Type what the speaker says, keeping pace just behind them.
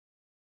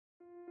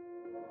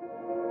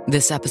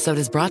This episode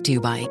is brought to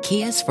you by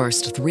Kia's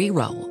first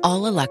 3-row,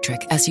 all-electric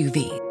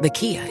SUV, the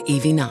Kia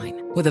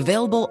EV9, with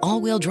available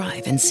all-wheel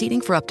drive and seating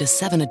for up to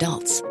 7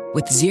 adults,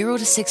 with 0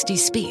 to 60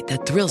 speed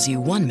that thrills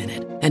you 1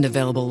 minute and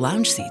available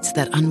lounge seats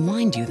that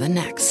unwind you the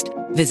next.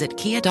 Visit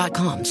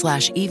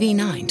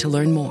kia.com/EV9 to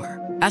learn more.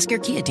 Ask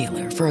your Kia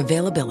dealer for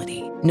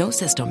availability. No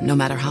system, no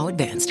matter how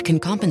advanced, can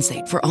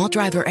compensate for all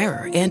driver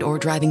error and or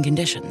driving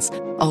conditions.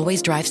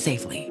 Always drive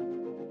safely.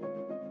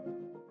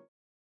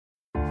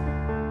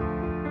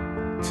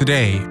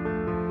 Today,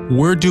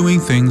 we're doing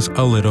things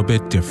a little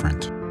bit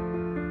different.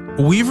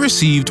 We've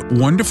received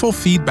wonderful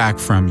feedback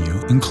from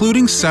you,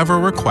 including several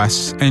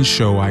requests and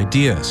show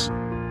ideas.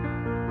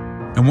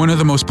 And one of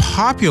the most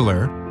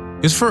popular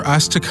is for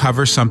us to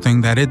cover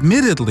something that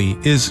admittedly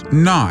is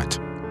not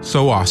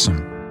so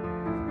awesome: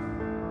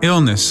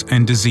 illness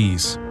and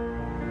disease.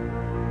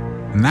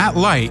 In that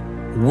light,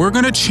 we're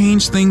going to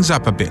change things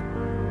up a bit,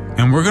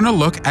 and we're going to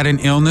look at an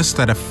illness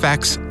that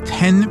affects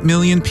 10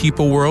 million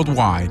people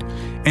worldwide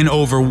and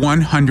over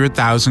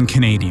 100,000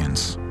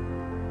 Canadians.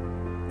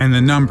 And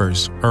the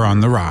numbers are on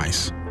the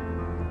rise.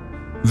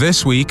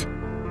 This week,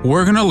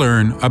 we're going to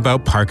learn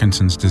about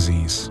Parkinson's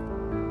disease.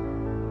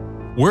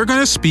 We're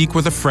going to speak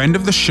with a friend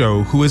of the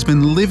show who has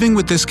been living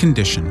with this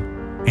condition,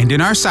 and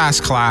in our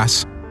SAS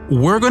class,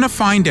 we're going to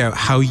find out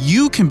how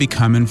you can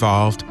become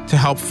involved to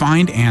help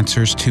find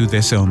answers to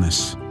this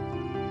illness.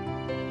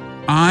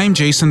 I'm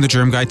Jason the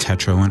Germ Guy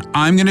Tetro, and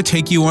I'm going to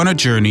take you on a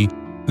journey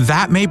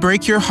that may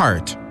break your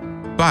heart,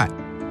 but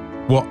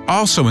will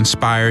also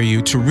inspire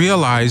you to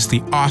realize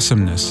the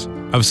awesomeness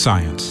of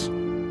science.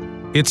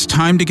 It's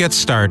time to get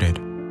started.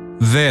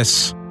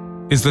 This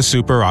is the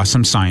Super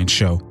Awesome Science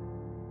Show.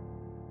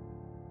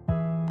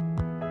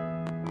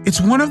 It's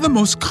one of the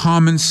most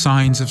common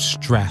signs of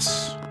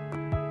stress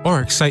or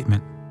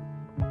excitement.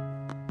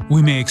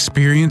 We may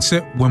experience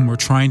it when we're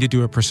trying to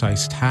do a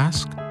precise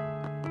task.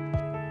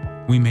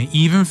 We may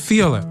even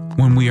feel it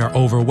when we are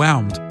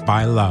overwhelmed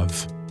by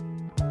love.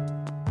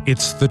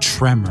 It's the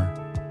tremor.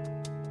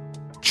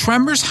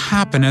 Tremors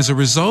happen as a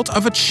result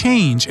of a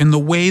change in the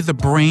way the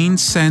brain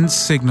sends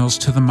signals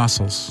to the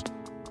muscles.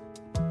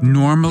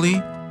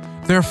 Normally,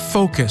 they're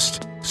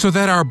focused so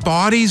that our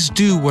bodies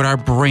do what our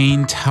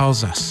brain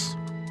tells us.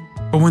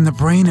 But when the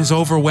brain is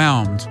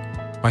overwhelmed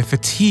by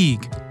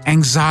fatigue,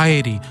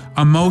 anxiety,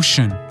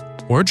 emotion,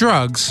 or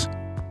drugs,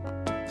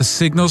 the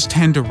signals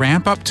tend to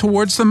ramp up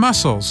towards the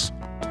muscles,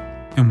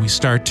 and we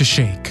start to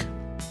shake.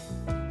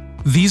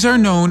 These are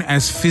known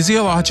as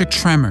physiologic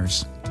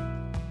tremors,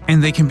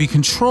 and they can be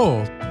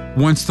controlled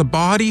once the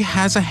body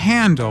has a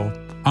handle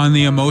on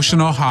the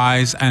emotional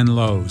highs and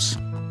lows.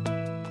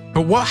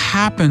 But what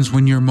happens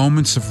when your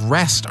moments of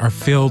rest are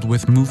filled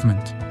with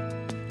movement?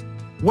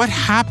 What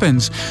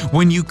happens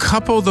when you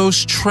couple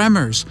those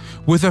tremors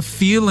with a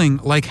feeling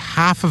like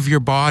half of your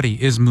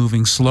body is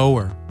moving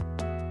slower?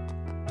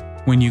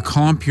 When you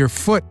clump your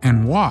foot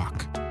and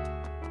walk,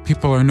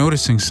 people are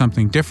noticing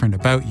something different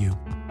about you.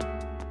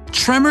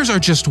 Tremors are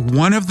just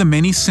one of the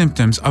many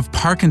symptoms of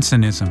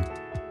Parkinsonism,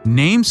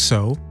 named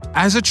so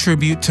as a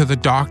tribute to the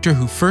doctor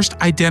who first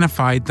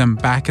identified them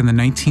back in the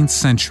 19th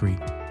century,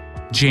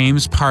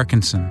 James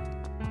Parkinson.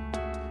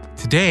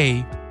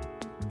 Today,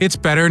 it's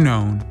better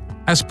known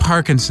as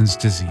Parkinson's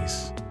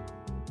disease.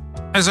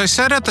 As I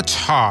said at the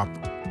top,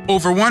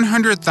 over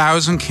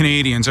 100,000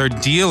 Canadians are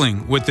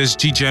dealing with this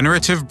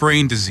degenerative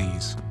brain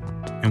disease,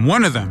 and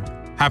one of them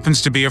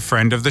happens to be a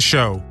friend of the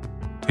show.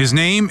 His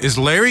name is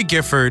Larry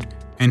Gifford,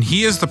 and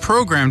he is the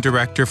program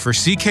director for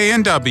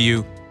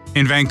CKNW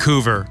in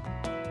Vancouver.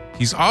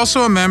 He's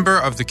also a member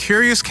of the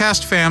Curious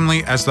Cast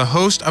family as the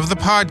host of the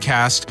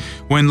podcast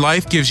When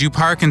Life Gives You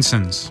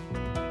Parkinson's.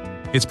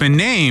 It's been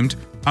named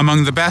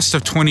among the best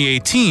of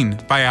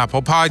 2018 by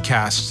Apple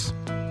Podcasts.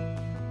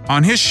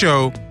 On his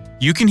show,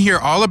 you can hear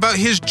all about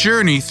his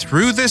journey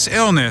through this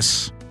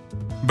illness.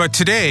 But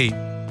today,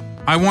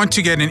 I want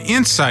to get an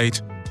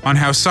insight on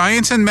how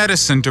science and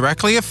medicine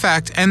directly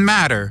affect and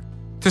matter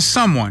to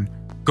someone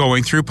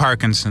going through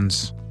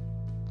Parkinson's.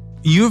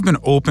 You have been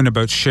open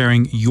about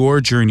sharing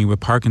your journey with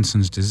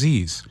Parkinson's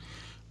disease.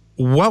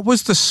 What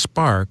was the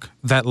spark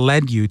that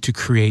led you to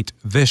create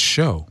this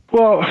show?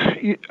 Well,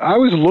 I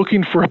was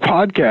looking for a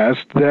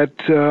podcast that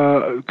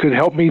could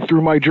help me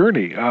through my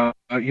journey.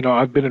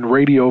 I've been in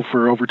radio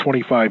for over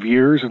 25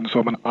 years, and so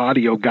I'm an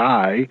audio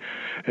guy.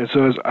 And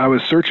so as I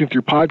was searching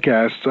through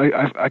podcasts,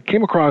 I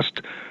came across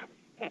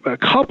a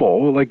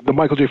couple. Like the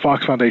Michael J.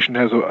 Fox Foundation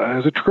has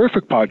a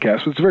terrific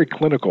podcast. It's very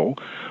clinical,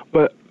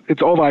 but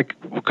it's all I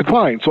could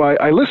find. So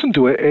I listened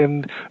to it,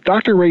 and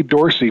Dr. Ray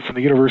Dorsey from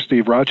the University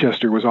of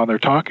Rochester was on there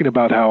talking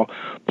about how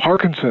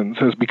Parkinson's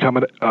has become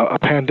a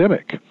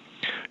pandemic.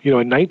 In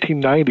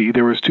 1990,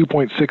 there was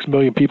 2.6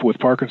 million people with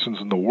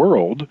Parkinson's in the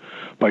world.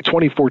 By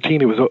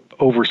 2014, it was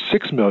over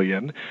 6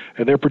 million,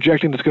 and they're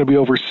projecting it's going to be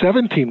over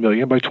 17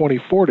 million by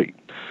 2040.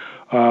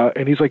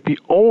 And he's like, the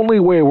only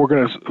way we're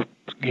going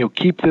to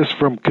keep this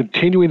from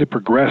continuing to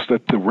progress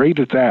at the rate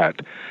it's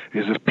at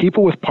is if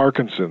people with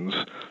Parkinson's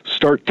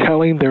start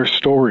telling their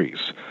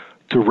stories,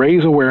 to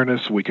raise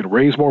awareness, so we can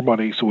raise more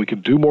money, so we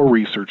can do more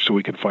research, so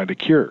we can find a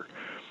cure.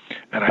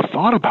 And I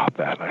thought about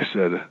that, and I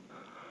said,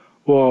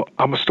 well,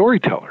 I'm a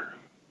storyteller.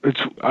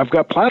 I've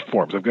got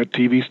platforms. I've got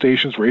TV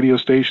stations, radio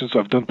stations.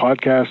 I've done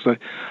podcasts.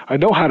 I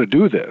know how to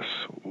do this.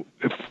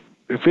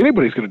 If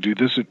anybody's going to do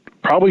this, it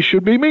probably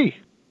should be me.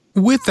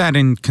 With that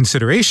in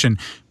consideration,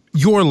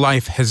 your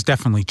life has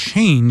definitely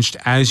changed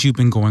as you've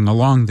been going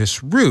along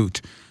this route.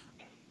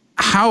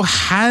 How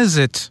has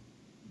it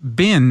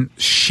been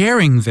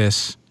sharing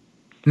this,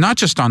 not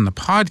just on the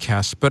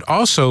podcast, but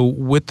also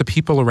with the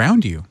people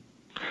around you?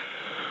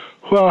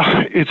 Well,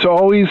 it's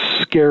always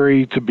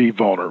scary to be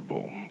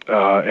vulnerable.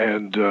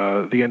 And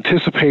the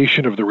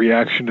anticipation of the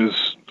reaction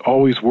is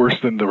always worse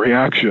than the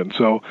reaction.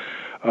 So,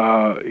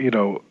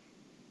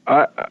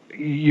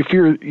 you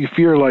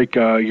fear like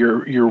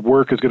your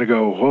work is going to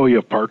go, oh, you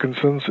have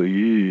Parkinson's?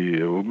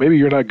 Maybe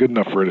you're not good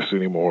enough for this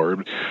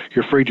anymore.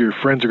 You're afraid your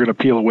friends are going to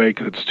peel away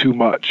because it's too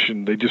much,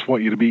 and they just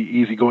want you to be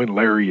easygoing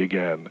Larry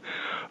again,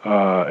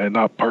 and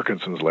not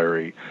Parkinson's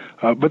Larry.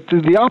 But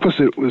the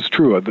opposite was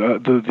true.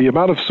 The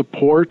amount of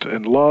support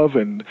and love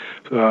and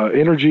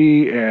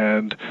energy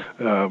and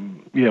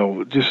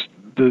just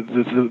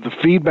the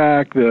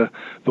feedback, the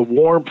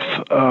warmth,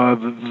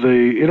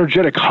 the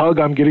energetic hug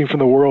I'm getting from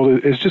the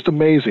world is just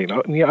amazing.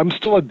 I'm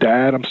still a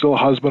dad. I'm still a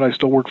husband. I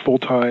still work full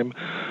time.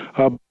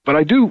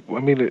 But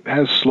it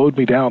has slowed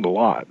me down a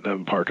lot,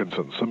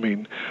 Parkinson's.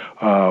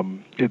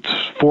 It's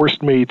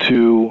forced me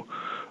to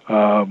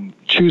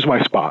choose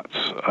my spots,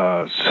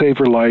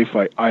 savor life.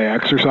 I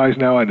exercise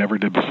now. I never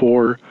did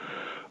before.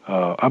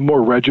 I'm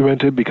more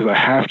regimented because I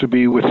have to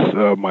be with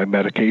my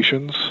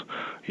medications.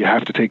 You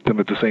have to take them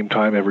at the same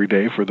time every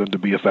day for them to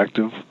be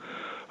effective.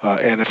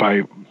 And if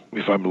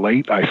I'm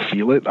late, I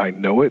feel it. I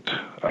know it.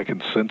 I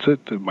can sense it.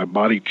 And my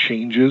body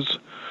changes.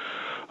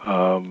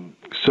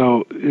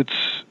 So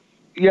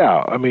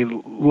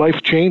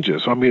life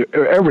changes.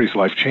 Everybody's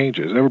life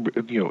changes.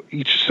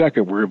 Each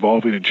second we're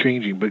evolving and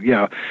changing. But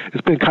yeah,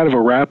 it's been kind of a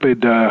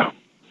rapid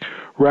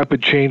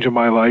change in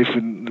my life,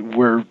 and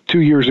where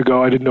 2 years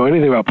ago I didn't know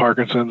anything about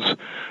Parkinson's.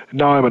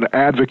 Now I'm an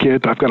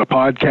advocate. I've got a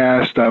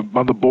podcast. I'm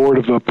on the board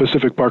of the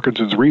Pacific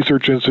Parkinson's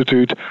Research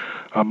Institute.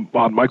 I'm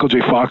on Michael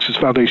J. Fox's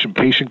Foundation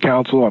Patient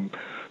Council. I'm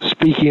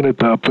speaking at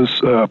the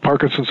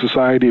Parkinson's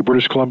Society of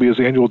British Columbia's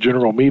annual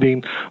general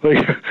meeting.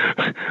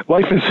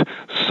 Life has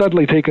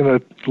suddenly taken a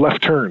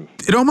left turn.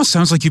 It almost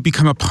sounds like you've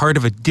become a part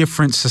of a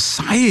different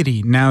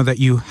society now that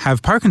you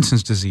have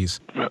Parkinson's disease.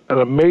 An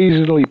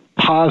amazingly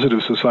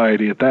positive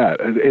society at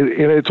that. And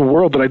it's a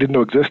world that I didn't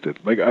know existed.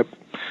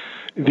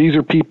 These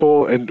are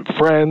people and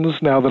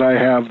friends now that I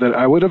have that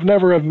I would have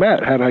never have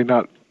met had I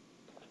not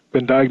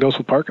been diagnosed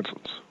with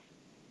Parkinson's.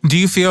 Do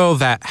you feel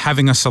that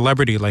having a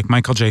celebrity like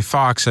Michael J.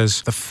 Fox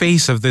as the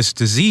face of this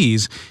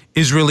disease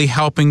is really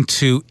helping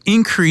to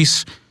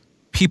increase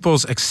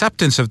people's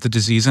acceptance of the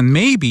disease and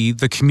maybe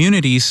the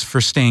communities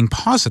for staying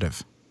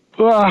positive?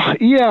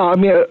 Yeah.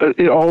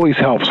 It always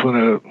helps when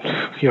a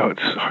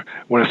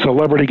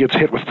celebrity gets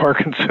hit with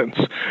Parkinson's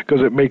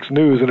because it makes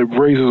news and it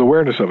raises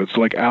awareness of it. It's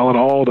like Alan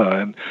Alda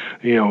and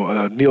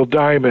Neil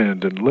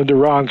Diamond and Linda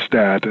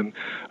Ronstadt and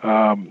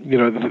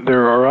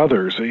there are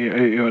others.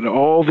 And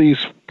all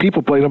these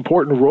people play an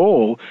important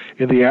role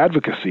in the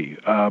advocacy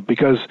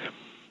because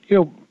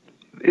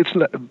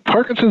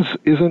Parkinson's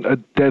isn't a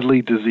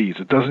deadly disease.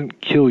 It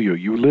doesn't kill you.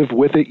 You live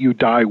with it. You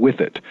die with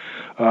it.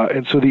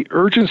 And so the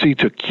urgency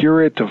to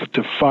cure it,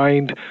 to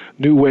find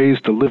new ways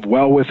to live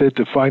well with it,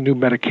 to find new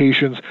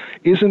medications,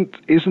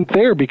 isn't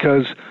there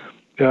because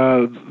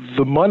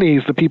the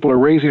monies the people are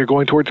raising are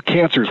going towards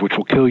cancers, which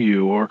will kill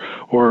you,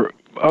 or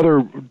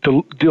other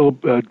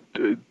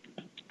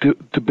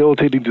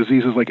debilitating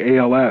diseases like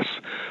ALS.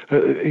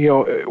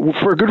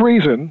 For a good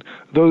reason,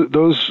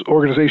 those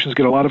organizations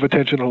get a lot of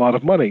attention and a lot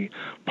of money.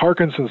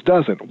 Parkinson's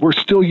doesn't. We're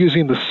still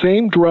using the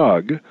same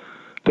drug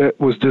that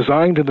was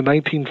designed in the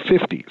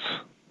 1950s.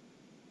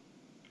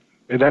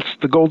 And that's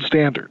the gold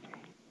standard.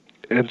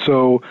 And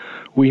so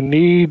we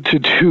need to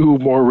do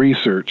more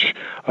research.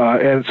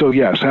 And so,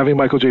 yes, having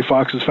Michael J.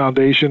 Fox's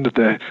foundation at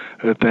the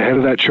head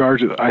of that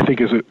charge, I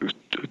think is a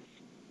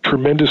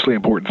tremendously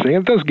important thing.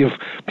 It does give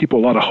people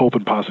a lot of hope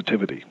and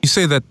positivity. You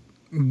say that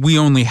we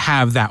only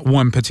have that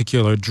one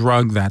particular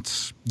drug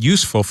that's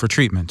useful for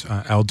treatment,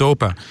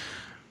 L-Dopa.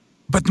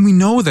 But we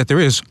know that there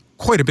is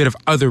quite a bit of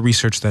other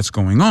research that's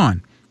going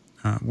on.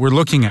 We're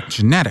looking at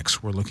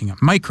genetics. We're looking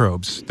at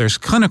microbes. There's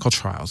clinical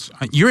trials.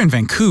 You're in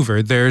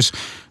Vancouver. There's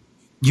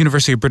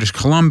University of British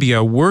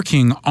Columbia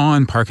working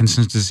on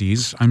Parkinson's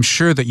disease. I'm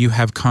sure that you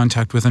have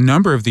contact with a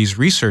number of these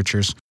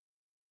researchers.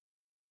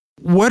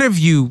 What have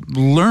you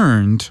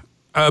learned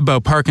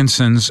about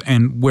Parkinson's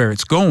and where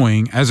it's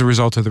going as a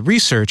result of the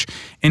research?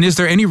 And is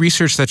there any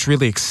research that's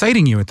really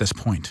exciting you at this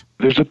point?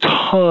 There's a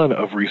ton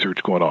of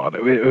research going on,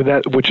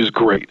 which is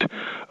great.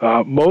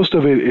 Most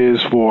of it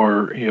is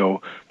for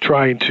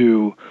trying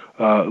to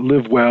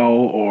live well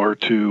or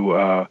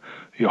to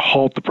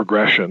halt the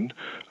progression.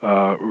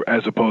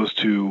 as opposed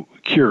to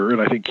cure.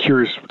 And I think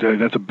cure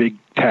that's a big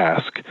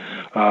task.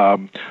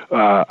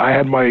 I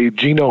had my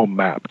genome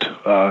mapped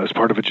as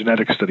part of a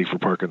genetic study for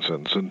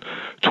Parkinson's, and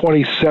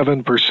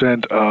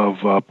 27%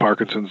 of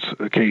Parkinson's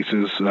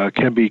cases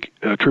can be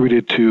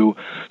attributed to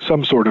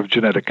some sort of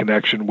genetic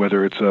connection,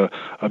 whether it's a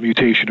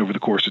mutation over the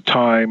course of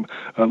time.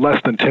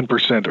 Less than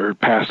 10% are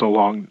passed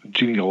along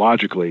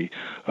genealogically,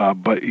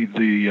 but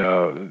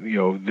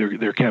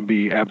there can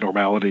be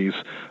abnormalities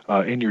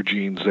in your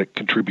genes that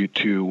contribute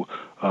to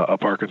a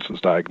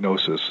Parkinson's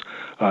diagnosis.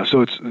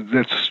 So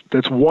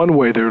that's one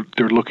way they're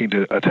looking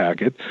to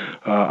attack it.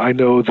 I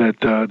know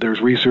that there's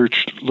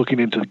research looking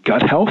into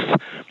gut health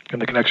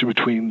and the connection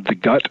between the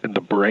gut and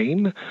the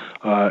brain,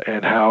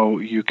 and how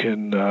you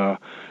can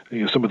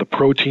some of the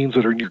proteins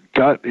that are in your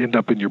gut end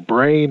up in your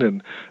brain,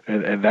 and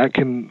that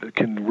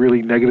can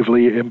really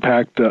negatively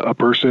impact a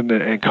person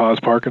and cause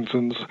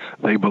Parkinson's,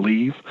 they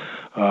believe.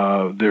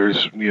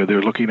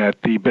 They're looking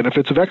at the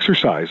benefits of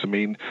exercise. I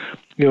mean,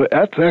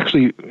 that's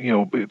actually,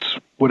 it's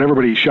what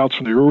everybody shouts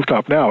from the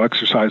rooftop now,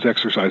 exercise,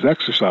 exercise,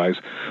 exercise.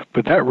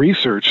 But that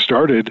research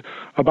started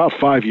about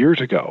 5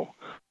 years ago,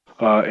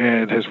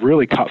 and has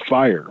really caught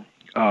fire,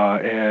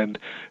 and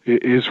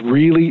it is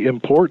really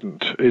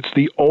important. It's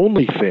the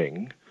only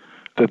thing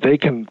that they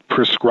can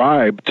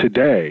prescribe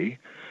today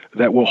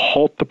that will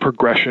halt the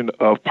progression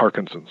of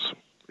Parkinson's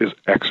is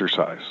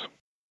exercise.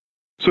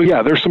 So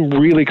yeah, there's some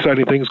really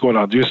exciting things going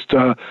on. Just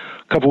a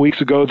couple weeks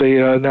ago, they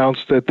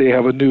announced that they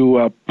have a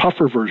new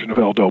puffer version of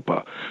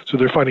L-Dopa. So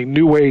they're finding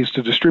new ways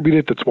to distribute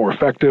it that's more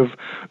effective,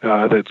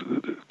 that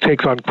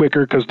takes on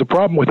quicker, because the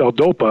problem with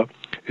L-Dopa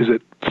is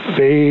it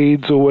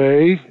fades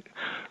away,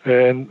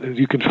 and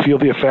you can feel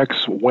the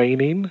effects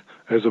waning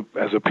as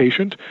a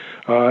patient,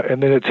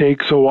 and then it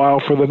takes a while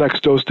for the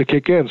next dose to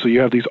kick in. So you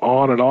have these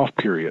on and off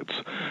periods.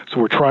 So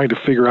we're trying to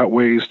figure out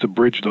ways to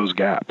bridge those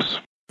gaps.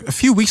 A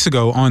few weeks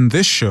ago on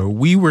this show,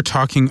 we were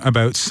talking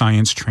about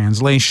science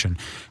translation.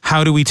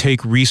 How do we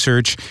take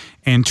research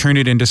and turn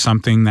it into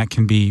something that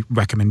can be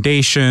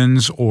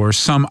recommendations or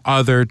some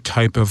other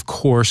type of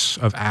course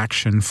of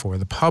action for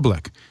the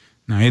public?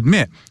 And I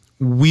admit,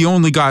 we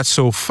only got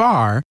so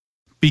far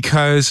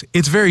because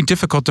it's very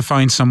difficult to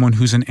find someone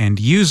who's an end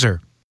user.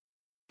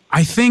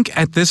 I think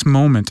at this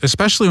moment,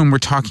 especially when we're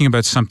talking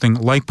about something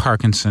like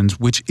Parkinson's,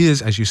 which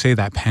is, as you say,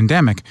 that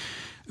pandemic,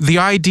 the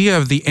idea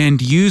of the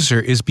end user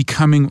is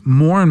becoming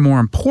more and more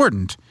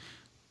important.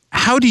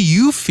 How do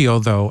you feel,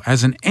 though,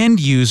 as an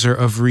end user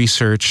of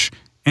research,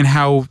 and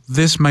how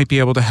this might be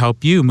able to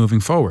help you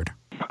moving forward?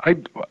 I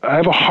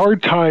have a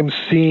hard time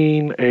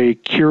seeing a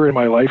cure in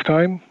my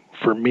lifetime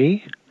for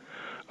me,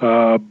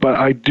 but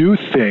I do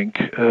think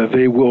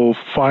they will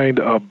find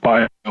a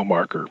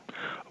biomarker,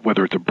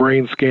 whether it's a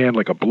brain scan,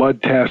 like a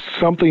blood test,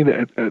 something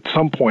that at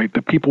some point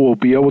that people will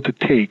be able to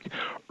take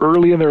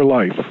early in their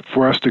life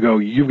for us to go,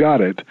 you've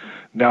got it.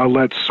 Now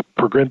let's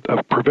prevent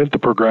the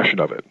progression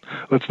of it.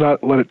 Let's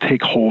not let it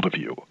take hold of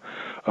you.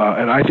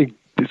 And I think,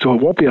 so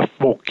it won't be a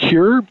full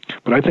cure,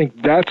 but I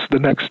think that's the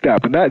next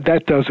step. And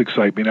that does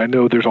excite me. And I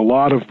know there's a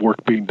lot of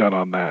work being done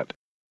on that.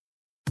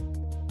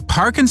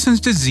 Parkinson's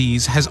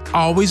disease has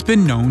always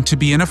been known to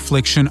be an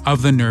affliction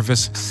of the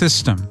nervous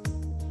system.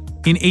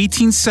 In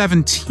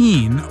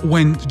 1817,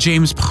 when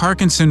James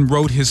Parkinson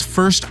wrote his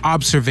first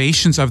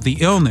observations of the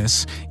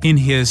illness in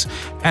his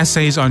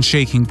Essays on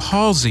Shaking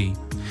Palsy,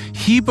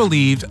 he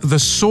believed the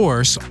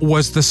source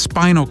was the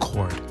spinal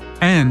cord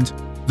and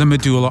the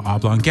medulla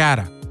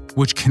oblongata,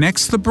 which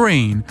connects the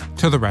brain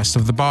to the rest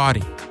of the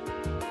body.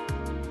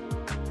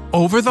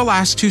 Over the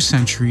last 2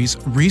 centuries,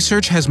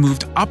 research has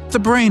moved up the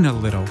brain a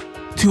little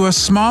to a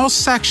small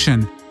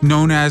section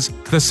known as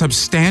the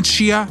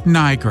substantia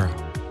nigra.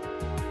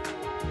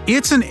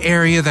 It's an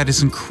area that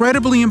is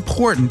incredibly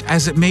important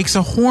as it makes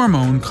a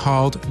hormone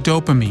called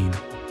dopamine.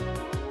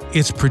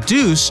 It's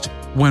produced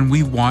when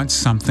we want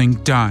something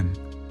done.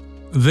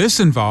 This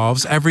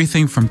involves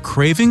everything from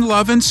craving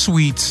love and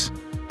sweets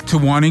to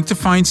wanting to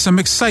find some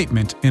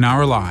excitement in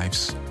our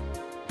lives.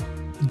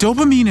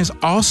 Dopamine is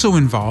also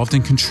involved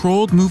in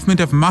controlled movement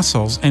of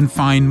muscles and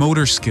fine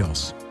motor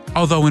skills,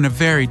 although in a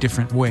very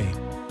different way.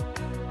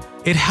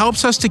 It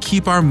helps us to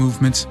keep our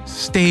movements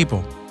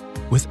stable.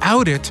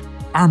 Without it,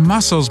 our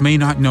muscles may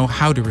not know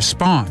how to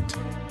respond.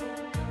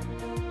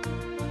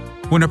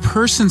 When a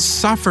person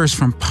suffers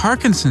from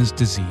Parkinson's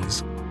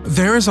disease,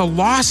 there is a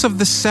loss of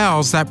the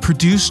cells that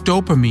produce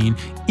dopamine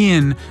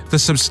in the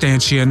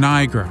substantia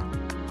nigra.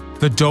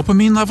 The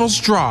dopamine levels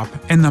drop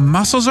and the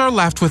muscles are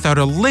left without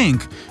a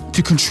link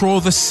to control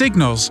the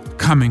signals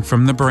coming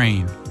from the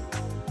brain.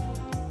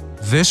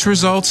 This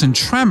results in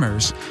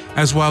tremors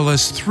as well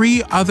as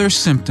 3 other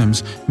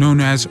symptoms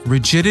known as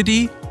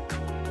rigidity,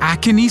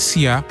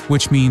 akinesia,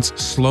 which means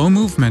slow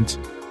movement,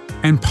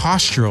 and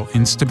postural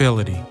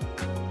instability.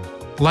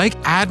 Like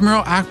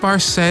Admiral Akbar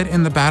said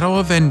in the Battle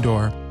of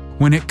Endor,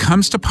 when it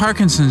comes to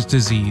Parkinson's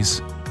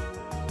disease,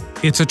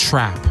 it's a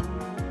trap.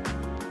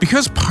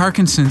 Because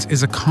Parkinson's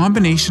is a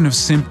combination of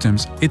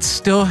symptoms, it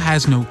still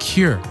has no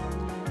cure.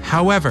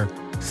 However,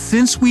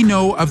 since we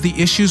know of the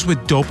issues with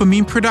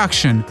dopamine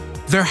production,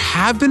 there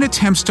have been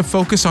attempts to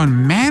focus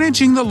on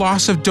managing the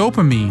loss of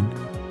dopamine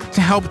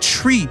to help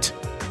treat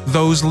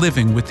those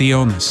living with the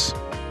illness.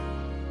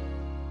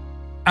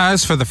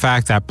 As for the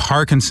fact that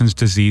Parkinson's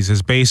disease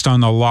is based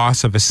on the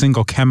loss of a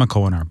single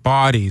chemical in our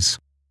bodies,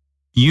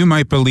 you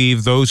might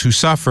believe those who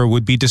suffer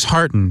would be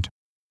disheartened.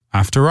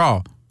 After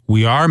all,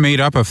 we are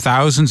made up of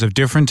thousands of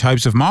different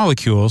types of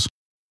molecules,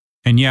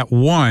 and yet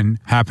one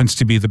happens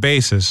to be the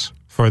basis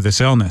for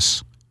this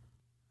illness.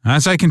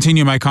 As I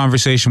continue my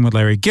conversation with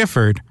Larry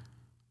Gifford,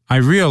 I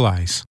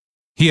realize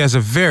he has a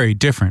very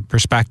different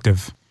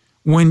perspective.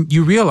 When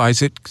you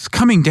realize it's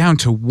coming down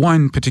to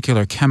one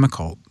particular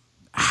chemical,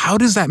 how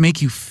does that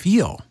make you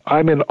feel?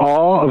 I'm in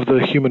awe of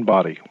the human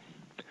body.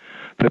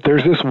 That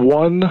there's this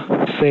one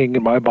thing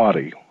in my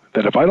body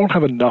that if I don't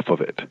have enough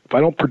of it, if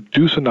I don't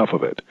produce enough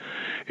of it,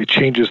 it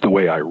changes the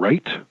way I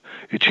write,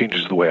 it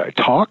changes the way I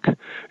talk,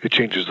 it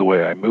changes the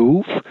way I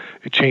move,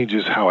 it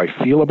changes how I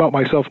feel about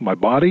myself and my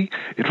body.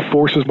 It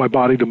forces my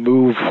body to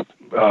move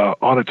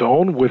on its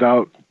own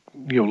without,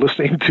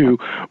 listening to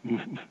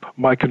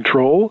my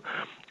control.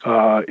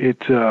 It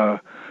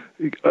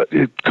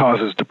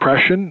causes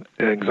depression,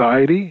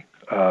 anxiety.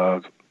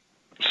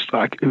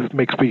 It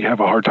makes me have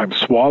a hard time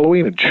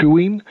swallowing and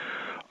chewing.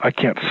 I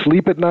can't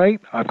sleep at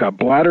night. I've got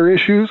bladder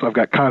issues. I've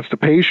got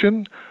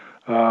constipation.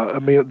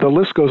 The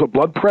list goes up.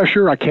 Blood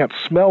pressure. I can't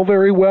smell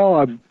very well.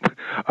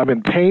 I'm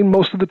in pain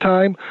most of the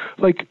time.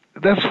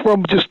 That's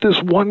from just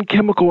this one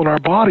chemical in our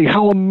body.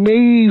 How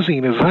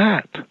amazing is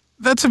that?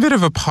 That's a bit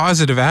of a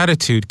positive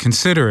attitude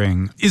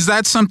considering. Is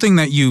that something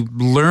that you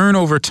learn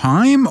over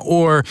time,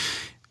 or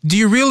do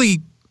you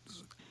really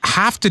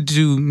have to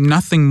do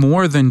nothing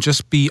more than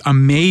just be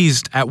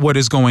amazed at what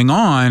is going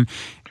on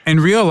and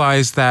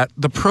realize that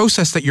the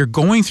process that you're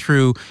going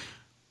through,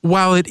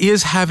 while it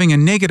is having a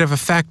negative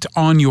effect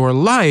on your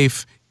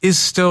life, is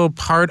still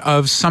part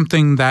of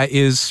something that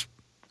is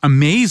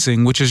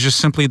amazing, which is just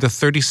simply the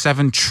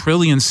 37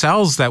 trillion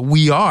cells that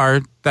we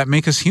are that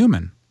make us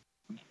human?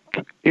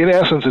 In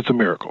essence, it's a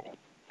miracle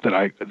that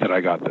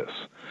I got this.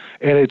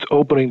 And it's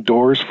opening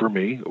doors for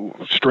me,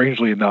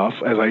 strangely enough,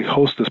 as I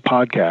host this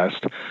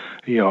podcast.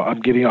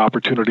 I'm getting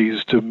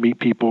opportunities to meet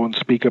people and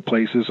speak at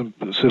places and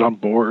sit on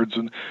boards,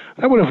 and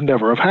that would have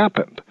never have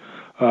happened.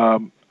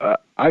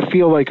 I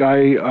feel like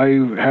I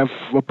have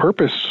a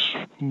purpose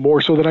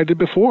more so than I did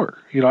before.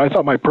 I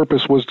thought my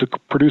purpose was to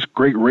produce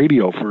great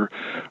radio for,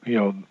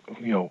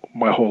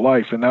 my whole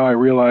life, and now I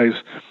realize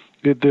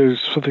that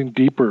there's something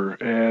deeper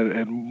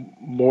and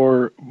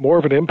more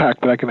of an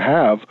impact that I can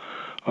have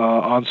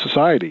on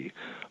society.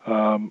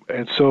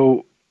 And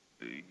so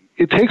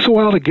it takes a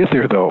while to get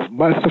there, though.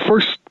 The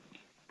first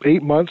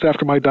 8 months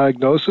after my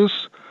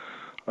diagnosis,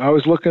 I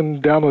was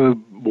looking down a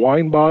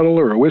wine bottle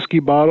or a whiskey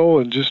bottle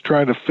and just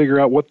trying to figure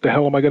out what the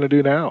hell am I going to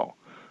do now.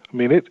 I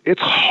mean,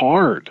 it's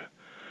hard.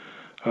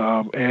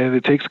 And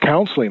it takes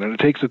counseling,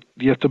 and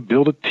you have to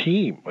build a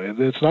team.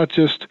 It's not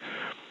just,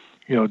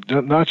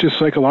 not just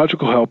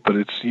psychological help, but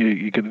it's,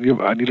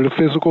 I needed a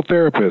physical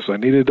therapist. I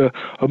needed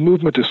a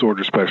movement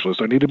disorder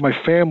specialist. I needed my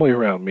family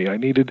around me. I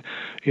needed,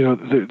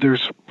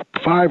 there's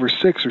 5 or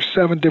 6 or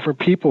 7 different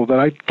people that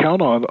I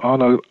count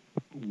on a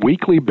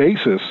weekly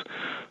basis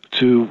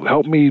to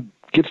help me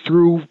get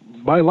through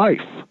my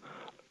life.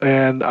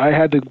 And I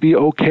had to be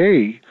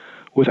okay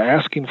with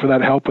asking for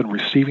that help and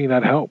receiving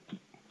that help.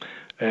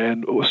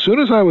 And as soon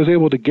as I was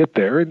able to get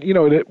there, and,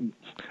 it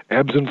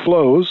ebbs and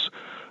flows,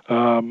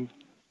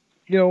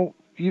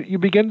 you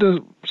begin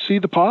to see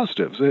the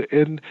positives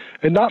and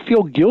not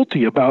feel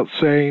guilty about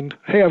saying,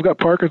 hey, I've got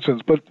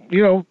Parkinson's, but,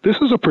 this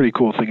is a pretty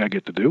cool thing I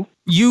get to do.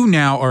 You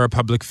now are a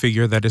public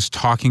figure that is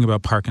talking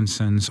about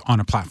Parkinson's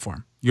on a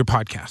platform, your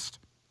podcast.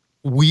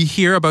 We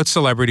hear about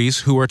celebrities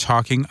who are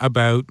talking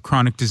about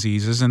chronic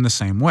diseases in the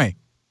same way.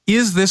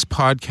 Is this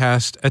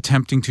podcast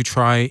attempting to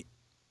try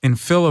and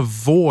fill a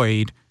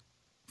void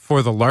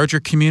for the larger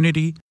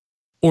community?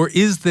 Or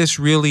is this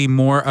really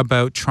more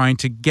about trying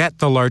to get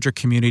the larger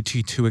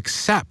community to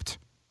accept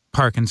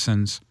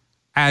Parkinson's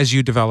as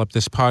you develop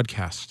this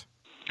podcast?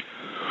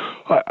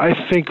 I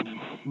think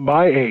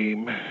my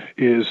aim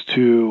is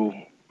to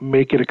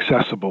make it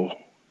accessible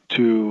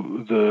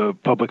to the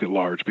public at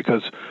large,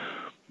 because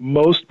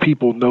most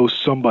people know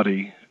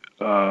somebody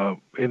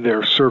in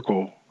their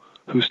circle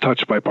who's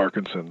touched by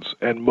Parkinson's,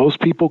 and most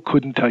people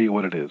couldn't tell you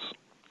what it is.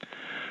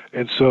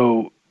 And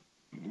so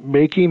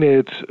making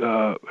it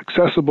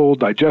accessible,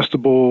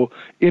 digestible,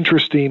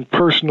 interesting,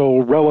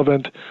 personal,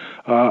 relevant,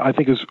 I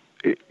think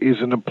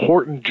is an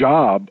important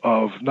job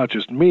of not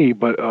just me,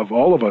 but of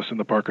all of us in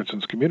the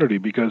Parkinson's community,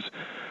 because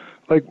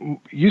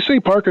you say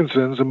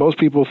Parkinson's and most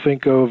people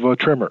think of a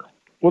tremor.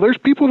 Well, there's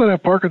people that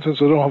have Parkinson's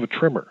that don't have a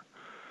tremor.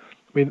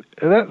 I mean,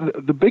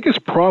 the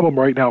biggest problem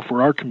right now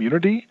for our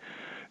community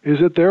is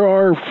that there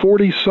are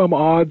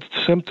 40-some-odd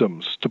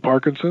symptoms to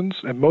Parkinson's,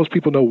 and most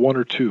people know 1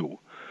 or 2.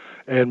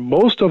 And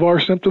most of our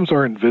symptoms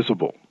are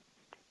invisible.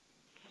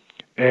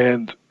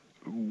 And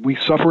we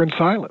suffer in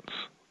silence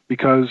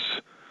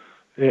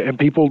and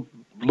people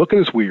look at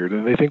us weird,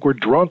 and they think we're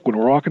drunk when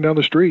we're walking down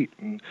the street,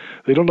 and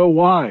they don't know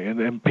why.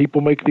 And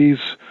people make these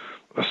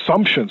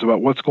assumptions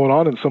about what's going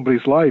on in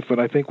somebody's life.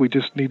 And I think we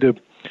just need to,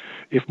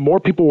 if more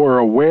people were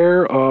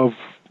aware of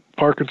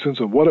Parkinson's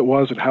and what it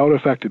was and how it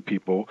affected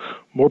people,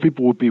 more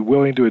people would be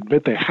willing to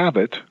admit they have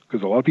it,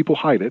 because a lot of people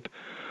hide it,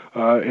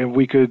 and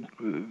we could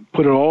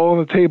put it all on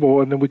the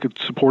table, and then we could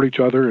support each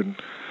other. And,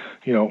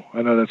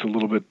 I know that's a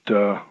little bit,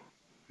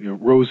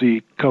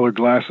 rosy colored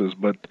glasses,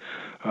 but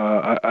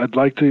I'd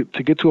like to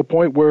get to a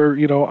point where,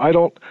 I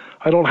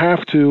don't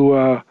have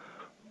to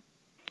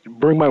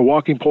bring my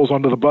walking poles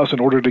onto the bus in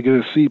order to get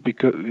a seat,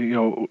 because,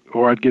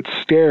 or I'd get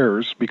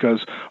stares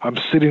because I'm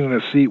sitting in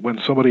a seat when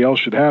somebody else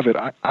should have it.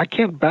 I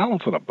can't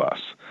balance on a bus.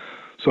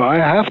 So I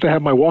have to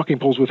have my walking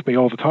poles with me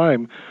all the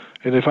time.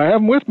 And if I have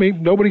them with me,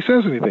 nobody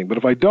says anything. But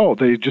if I don't,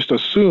 they just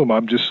assume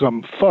I'm just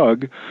some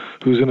thug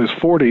who's in his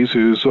 40s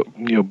who's,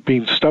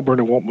 being stubborn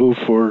and won't move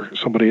for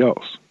somebody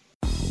else.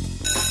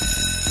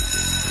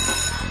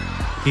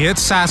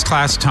 It's SAS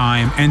class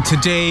time, and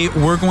today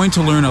we're going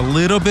to learn a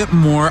little bit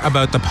more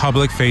about the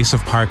public face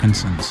of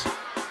Parkinson's.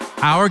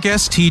 Our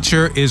guest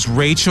teacher is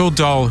Rachel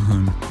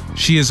Dolhun.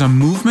 She is a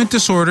movement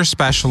disorder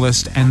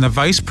specialist and the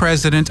Vice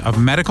President of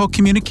Medical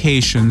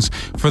Communications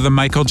for the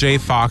Michael J.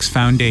 Fox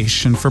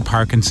Foundation for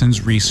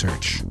Parkinson's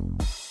Research.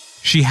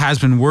 She has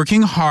been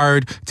working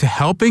hard to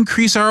help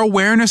increase our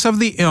awareness of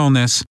the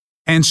illness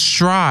and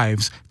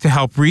strives to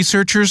help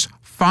researchers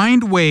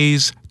find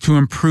ways to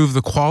improve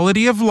the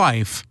quality of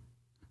life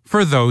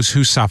for those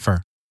who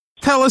suffer.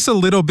 Tell us a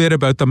little bit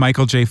about the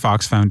Michael J.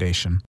 Fox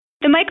Foundation.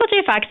 The Michael J.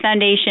 Fox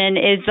Foundation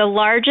is the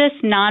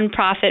largest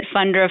nonprofit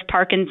funder of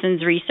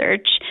Parkinson's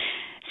research.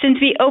 Since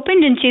we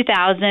opened in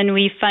 2000,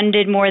 we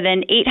funded more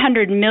than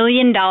 $800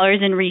 million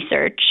in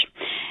research.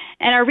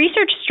 And our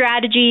research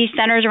strategy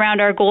centers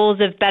around our goals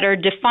of better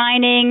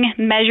defining,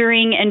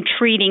 measuring, and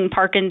treating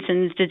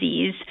Parkinson's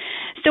disease.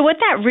 So what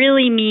that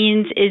really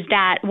means is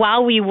that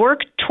while we work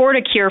toward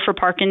a cure for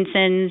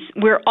Parkinson's,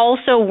 we're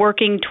also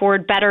working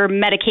toward better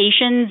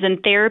medications and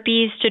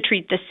therapies to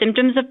treat the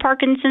symptoms of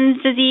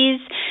Parkinson's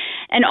disease,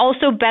 and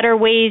also better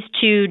ways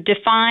to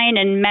define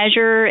and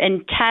measure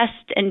and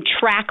test and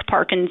track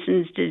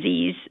Parkinson's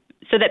disease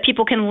so that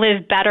people can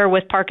live better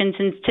with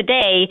Parkinson's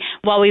today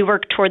while we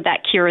work toward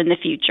that cure in the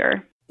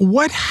future.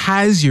 What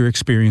has your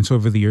experience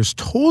over the years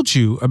told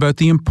you about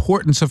the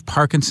importance of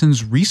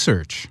Parkinson's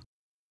research?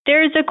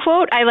 There's a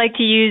quote I like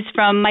to use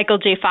from Michael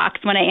J.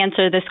 Fox when I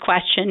answer this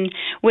question,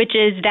 which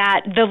is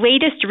that the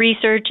latest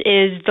research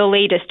is the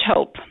latest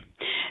hope.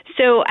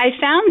 So I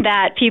found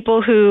that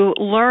people who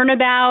learn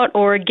about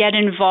or get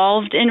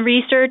involved in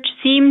research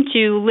seem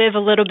to live a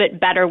little bit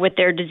better with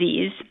their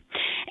disease.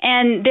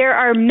 And there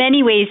are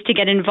many ways to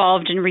get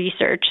involved in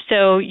research.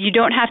 So you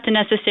don't have to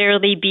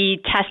necessarily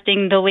be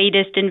testing the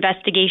latest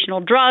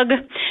investigational drug,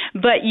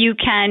 but you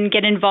can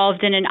get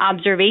involved in an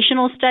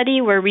observational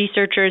study where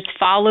researchers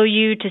follow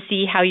you to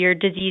see how your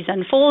disease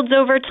unfolds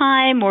over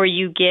time, or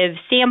you give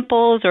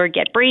samples or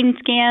get brain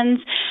scans,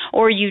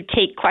 or you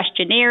take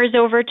questionnaires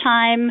over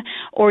time,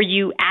 or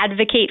you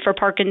advocate for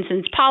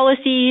Parkinson's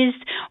policies,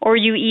 or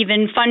you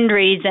even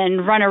fundraise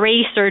and run a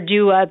race or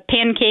do a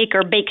pancake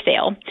or bake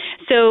sale.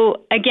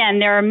 So again,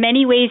 there are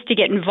many ways to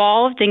get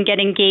involved and get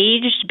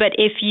engaged, but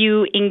if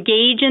you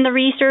engage in the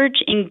research,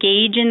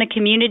 engage in the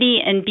community,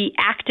 and be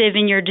active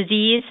in your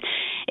disease,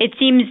 it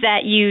seems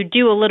that you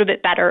do a little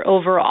bit better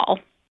overall.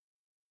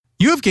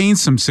 You have gained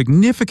some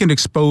significant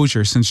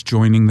exposure since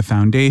joining the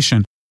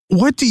foundation.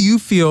 What do you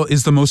feel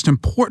is the most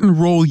important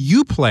role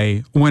you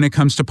play when it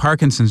comes to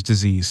Parkinson's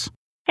disease?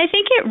 I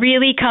think it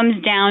really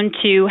comes down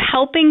to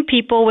helping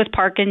people with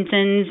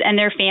Parkinson's and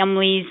their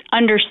families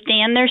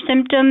understand their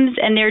symptoms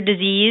and their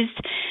disease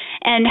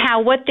and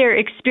how what they're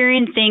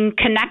experiencing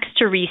connects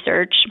to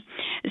research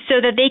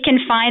so that they can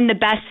find the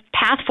best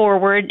path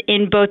forward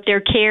in both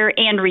their care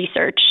and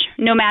research,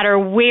 no matter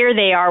where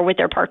they are with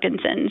their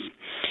Parkinson's.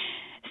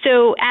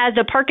 So as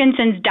a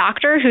Parkinson's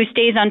doctor who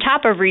stays on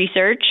top of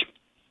research,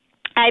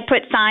 I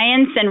put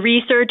science and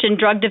research and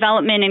drug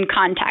development in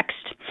context.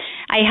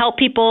 I help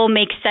people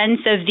make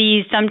sense of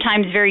these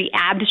sometimes very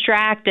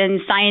abstract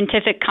and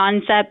scientific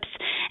concepts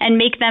and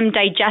make them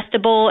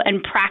digestible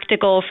and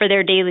practical for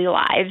their daily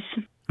lives.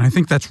 I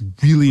think that's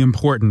really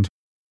important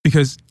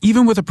because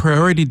even with a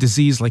priority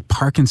disease like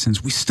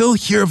Parkinson's, we still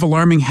hear of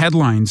alarming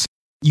headlines.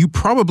 You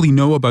probably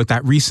know about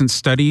that recent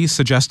study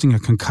suggesting a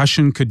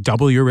concussion could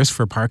double your risk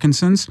for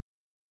Parkinson's.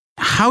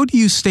 How do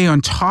you stay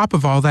on top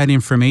of all that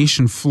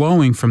information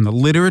flowing from the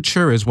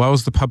literature as well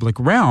as the public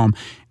realm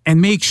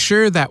and make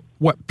sure that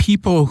what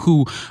people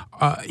who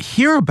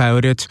hear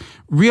about it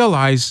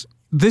realize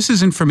this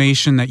is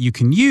information that you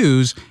can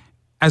use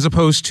as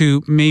opposed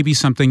to maybe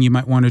something you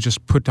might want to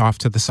just put off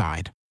to the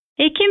side?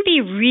 It can be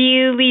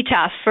really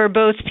tough for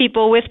both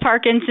people with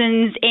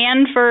Parkinson's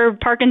and for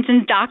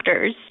Parkinson's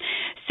doctors.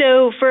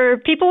 So for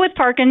people with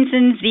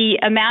Parkinson's, the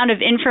amount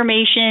of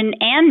information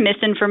and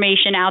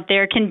misinformation out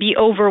there can be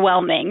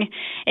overwhelming.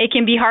 It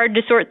can be hard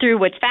to sort through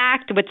what's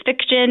fact, what's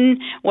fiction,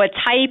 what's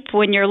hype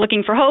when you're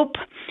looking for hope.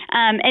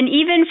 And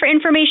even for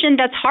information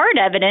that's hard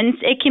evidence,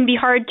 it can be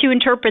hard to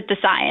interpret the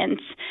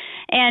science.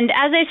 And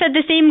as I said,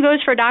 the same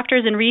goes for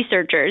doctors and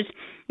researchers.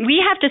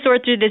 we have to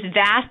sort through this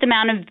vast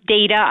amount of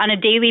data on a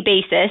daily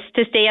basis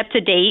to stay up to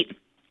date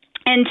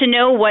and to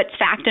know what's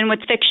fact and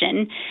what's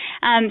fiction.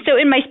 So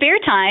in my spare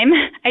time,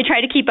 I try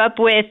to keep up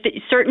with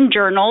certain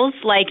journals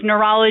like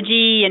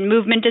neurology and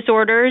movement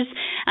disorders.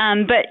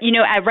 But,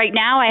 right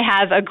now I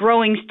have a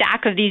growing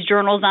stack of these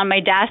journals on my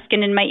desk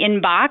and in my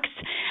inbox.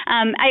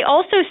 I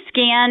also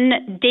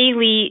scan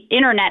daily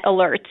internet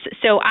alerts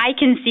so I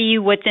can see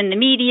what's in the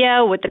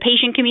media, what the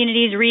patient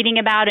community is reading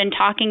about and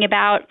talking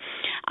about.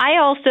 I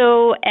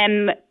also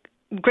am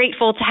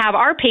grateful to have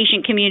our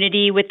patient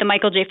community with the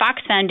Michael J.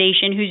 Fox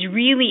Foundation, who's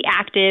really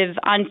active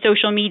on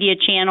social media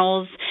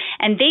channels,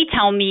 and they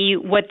tell me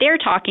what they're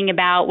talking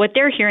about, what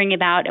they're hearing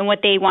about, and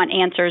what they want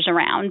answers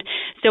around.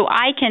 So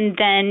I can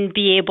then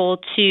be able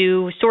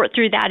to sort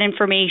through that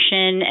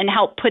information and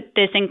help put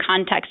this in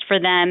context for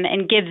them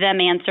and give them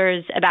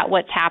answers about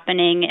what's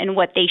happening and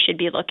what they should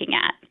be looking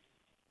at.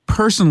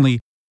 Personally,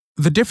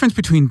 the difference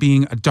between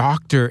being a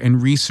doctor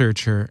and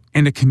researcher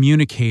and a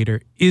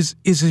communicator is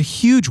a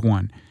huge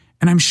one.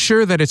 And I'm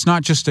sure that it's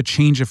not just a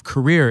change of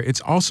career, it's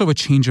also a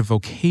change of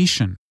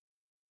vocation.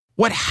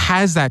 What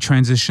has that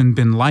transition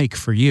been like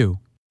for you?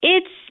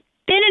 It's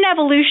been an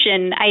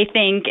evolution, I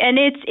think, and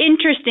it's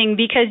interesting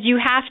because you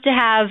have to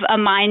have a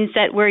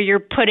mindset where you're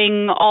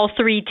putting all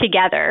three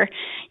together.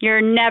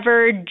 You're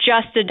never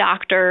just a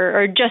doctor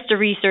or just a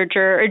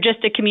researcher or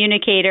just a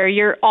communicator.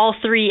 You're all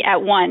three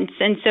at once.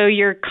 And so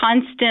you're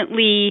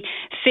constantly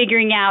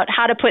figuring out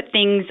how to put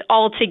things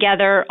all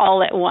together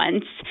all at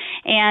once.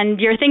 And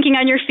you're thinking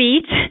on your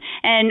feet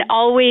and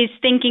always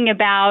thinking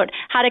about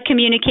how to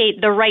communicate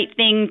the right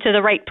thing to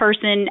the right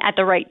person at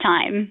the right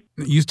time.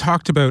 You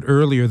talked about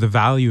earlier the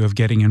value of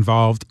getting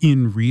involved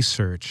in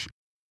research.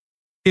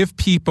 If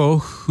people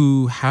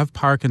who have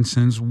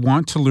Parkinson's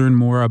want to learn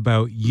more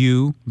about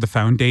you, the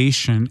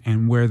foundation,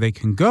 and where they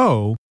can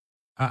go,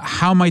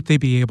 how might they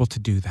be able to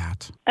do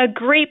that? A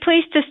great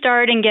place to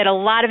start and get a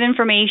lot of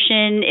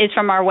information is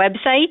from our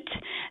website.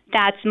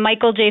 That's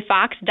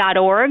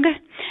michaeljfox.org.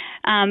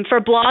 For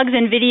blogs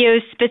and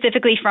videos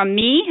specifically from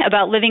me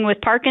about living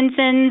with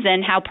Parkinson's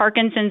and how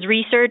Parkinson's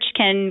research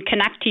can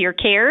connect to your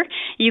care,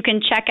 you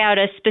can check out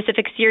a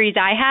specific series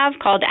I have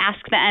called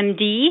Ask the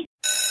MD.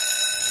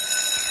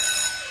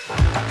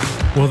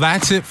 Well,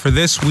 that's it for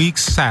this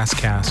week's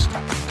SassCast.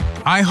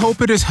 I hope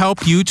it has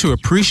helped you to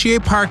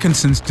appreciate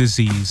Parkinson's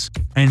disease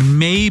and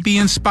maybe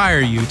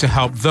inspire you to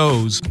help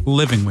those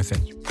living with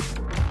it.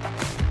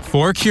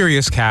 For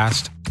Curious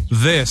Cast,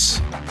 this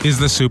is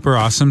the Super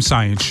Awesome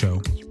Science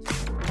Show.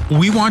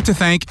 We want to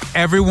thank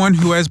everyone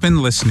who has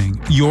been listening.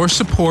 Your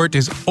support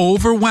is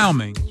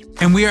overwhelming,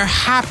 and we are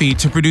happy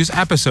to produce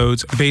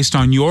episodes based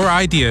on your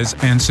ideas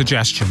and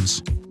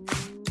suggestions.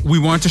 We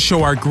want to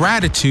show our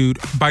gratitude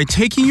by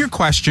taking your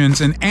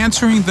questions and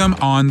answering them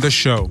on the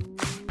show.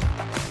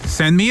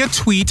 Send me a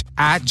tweet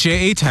at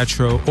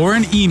JATetro or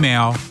an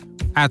email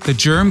at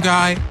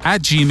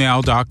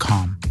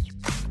thegermguy@gmail.com.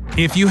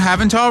 If you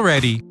haven't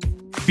already,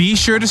 be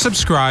sure to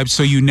subscribe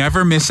so you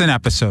never miss an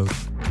episode.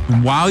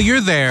 And while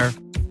you're there,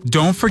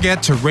 don't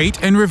forget to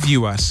rate and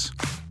review us.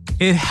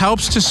 It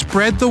helps to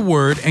spread the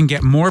word and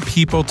get more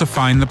people to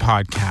find the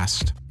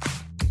podcast.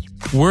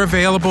 We're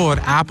available at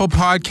Apple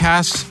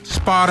Podcasts,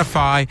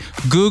 Spotify,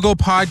 Google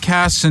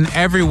Podcasts, and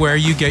everywhere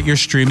you get your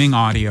streaming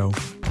audio.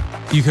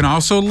 You can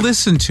also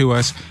listen to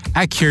us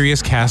at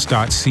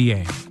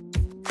curiouscast.ca.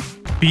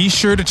 Be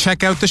sure to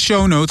check out the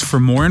show notes for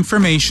more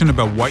information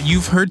about what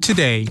you've heard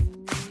today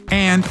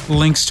and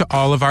links to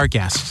all of our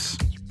guests.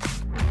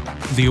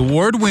 The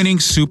award-winning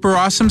Super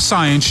Awesome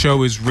Science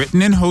Show is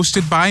written and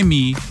hosted by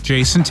me,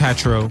 Jason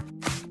Tetro.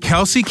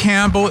 Kelsey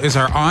Campbell is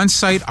our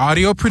on-site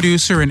audio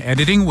producer and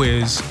editing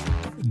whiz.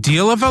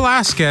 Dila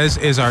Velasquez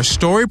is our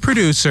story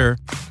producer.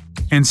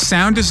 And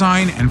sound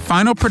design and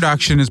final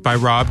production is by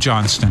Rob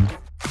Johnston.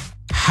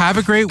 Have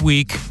a great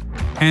week.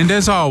 And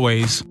as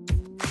always,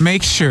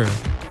 make sure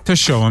to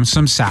show him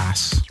some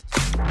sass.